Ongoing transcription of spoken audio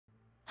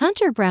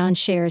Hunter Brown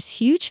shares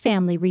huge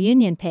family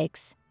reunion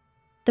pics.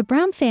 The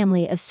Brown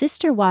family of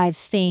Sister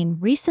Wives fame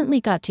recently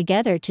got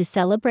together to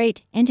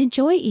celebrate and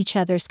enjoy each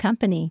other's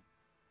company.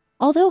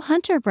 Although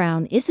Hunter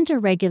Brown isn't a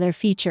regular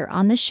feature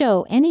on the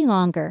show any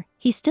longer,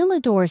 he still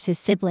adores his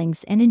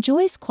siblings and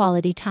enjoys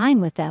quality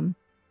time with them.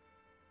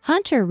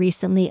 Hunter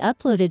recently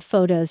uploaded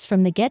photos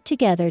from the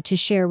get-together to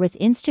share with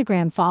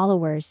Instagram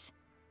followers.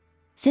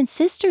 Since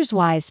Sisters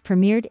Wives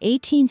premiered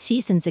 18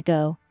 seasons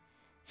ago,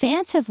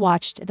 fans have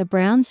watched the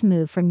Browns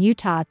move from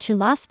Utah to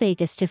Las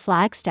Vegas to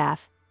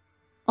Flagstaff.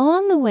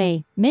 Along the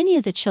way, many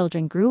of the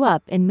children grew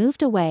up and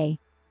moved away.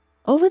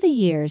 Over the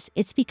years,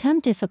 it's become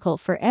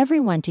difficult for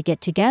everyone to get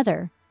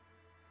together.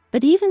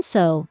 But even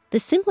so, the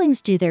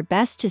siblings do their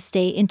best to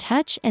stay in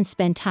touch and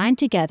spend time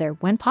together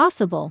when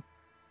possible.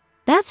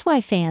 That's why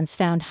fans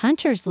found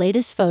Hunter's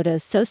latest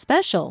photos so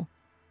special.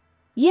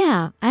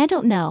 "Yeah, I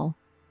don't know."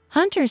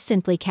 Hunter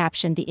simply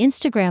captioned the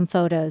Instagram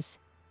photos.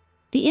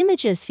 The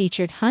images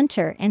featured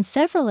Hunter and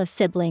several of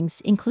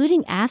siblings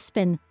including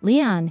Aspen,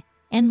 Leon,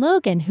 and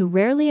Logan, who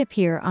rarely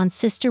appear on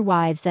Sister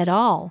Wives at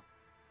all.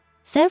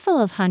 Several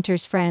of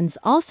Hunter's friends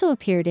also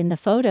appeared in the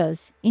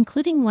photos,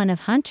 including one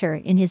of Hunter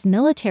in his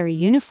military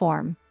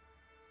uniform.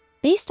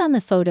 Based on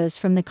the photos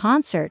from the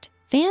concert,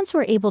 fans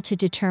were able to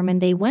determine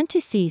they went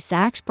to see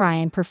Zach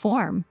Bryan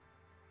perform.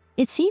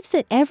 It seems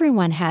that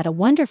everyone had a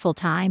wonderful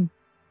time.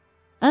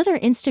 Other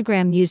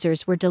Instagram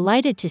users were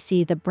delighted to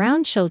see the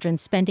Brown children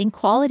spending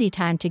quality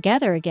time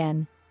together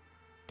again.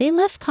 They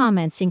left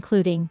comments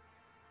including,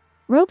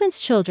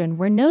 "Robin's children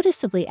were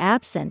noticeably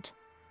absent.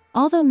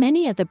 Although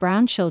many of the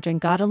Brown children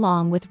got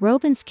along with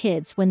Robin's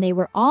kids when they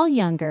were all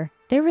younger,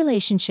 their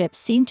relationships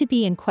seem to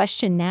be in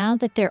question now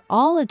that they're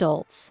all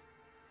adults.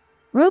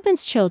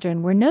 Robin's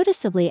children were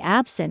noticeably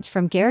absent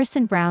from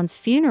Garrison Brown's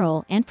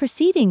funeral and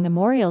preceding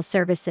memorial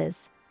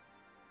services."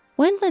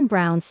 Gwendolyn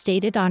Brown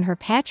stated on her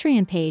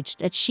Patreon page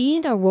that she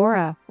and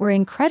Aurora were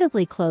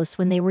incredibly close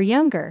when they were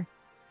younger.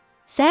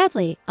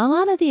 Sadly, a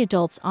lot of the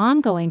adults'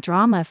 ongoing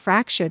drama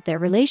fractured their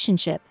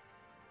relationship.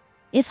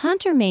 If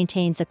Hunter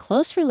maintains a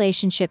close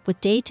relationship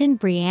with Dayton,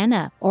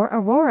 Brianna, or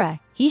Aurora,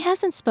 he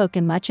hasn't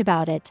spoken much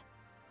about it.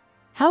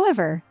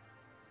 However,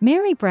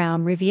 Meri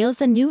Brown reveals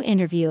a new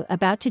interview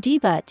about To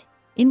Debut,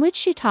 in which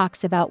she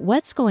talks about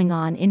what's going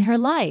on in her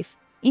life,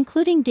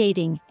 including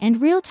dating and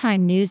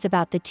real-time news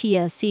about the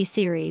TLC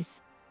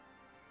series.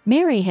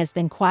 Meri has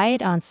been quiet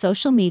on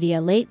social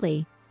media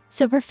lately,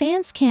 so her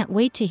fans can't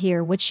wait to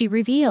hear what she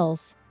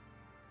reveals.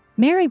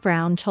 Meri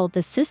Brown told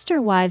the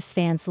Sister Wives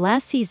fans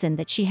last season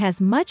that she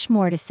has much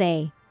more to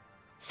say.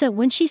 So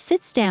when she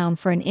sits down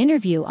for an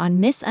interview on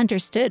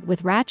Misunderstood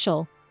with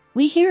Rachel,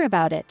 we hear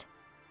about it.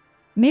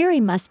 Meri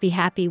must be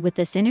happy with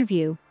this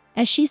interview,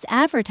 as she's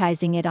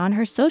advertising it on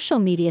her social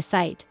media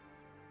site.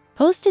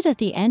 Posted at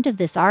the end of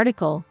this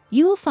article,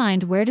 you will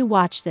find where to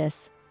watch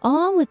this,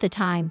 along with the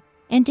time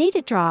and date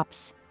it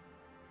drops.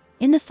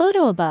 In the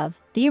photo above,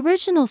 the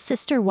original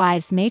Sister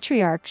Wives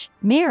matriarch,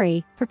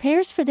 Meri,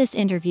 prepares for this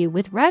interview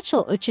with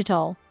Rachel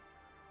Uchitol.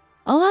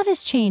 A lot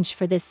has changed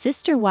for this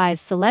Sister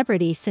Wives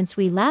celebrity since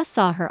we last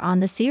saw her on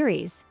the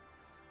series.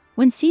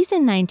 When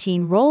season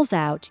 19 rolls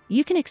out,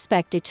 you can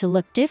expect it to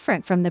look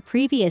different from the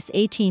previous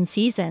 18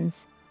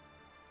 seasons.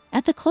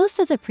 At the close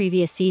of the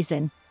previous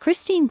season,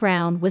 Christine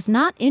Brown was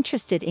not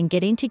interested in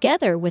getting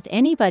together with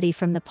anybody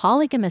from the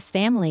polygamous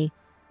family,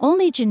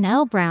 only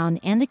Janelle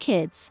Brown and the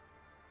kids.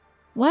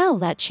 Well,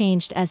 that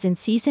changed as in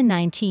season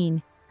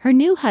 19, her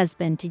new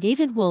husband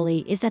David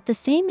Woolley is at the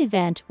same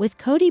event with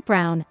Cody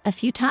Brown a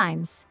few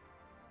times.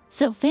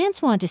 So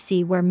fans want to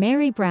see where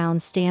Meri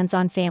Brown stands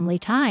on family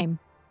time.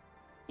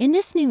 In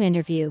this new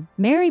interview,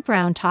 Meri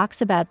Brown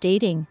talks about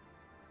dating.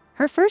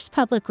 Her first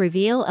public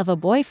reveal of a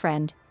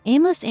boyfriend,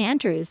 Amos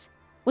Andrews,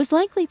 was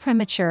likely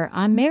premature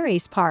on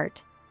Meri's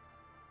part.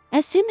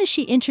 As soon as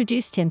she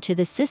introduced him to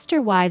the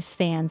Sister Wives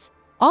fans,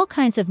 all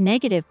kinds of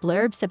negative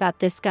blurbs about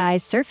this guy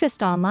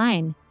surfaced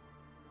online.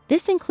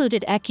 This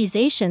included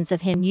accusations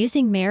of him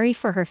using Meri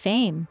for her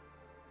fame.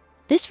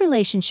 This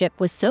relationship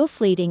was so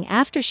fleeting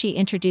after she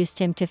introduced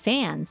him to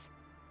fans.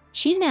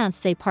 She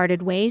announced they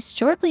parted ways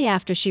shortly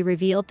after she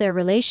revealed their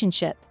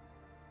relationship.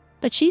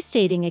 But she's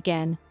stating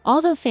again,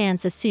 although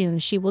fans assume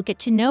she will get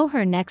to know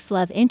her next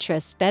love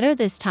interest better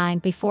this time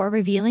before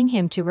revealing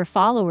him to her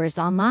followers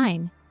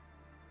online.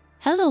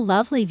 Hello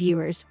lovely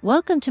viewers,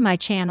 welcome to my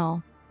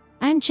channel.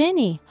 I'm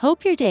Jenny,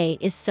 hope your day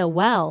is so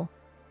well.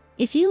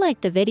 If you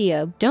liked the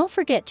video, don't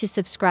forget to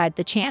subscribe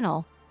the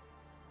channel.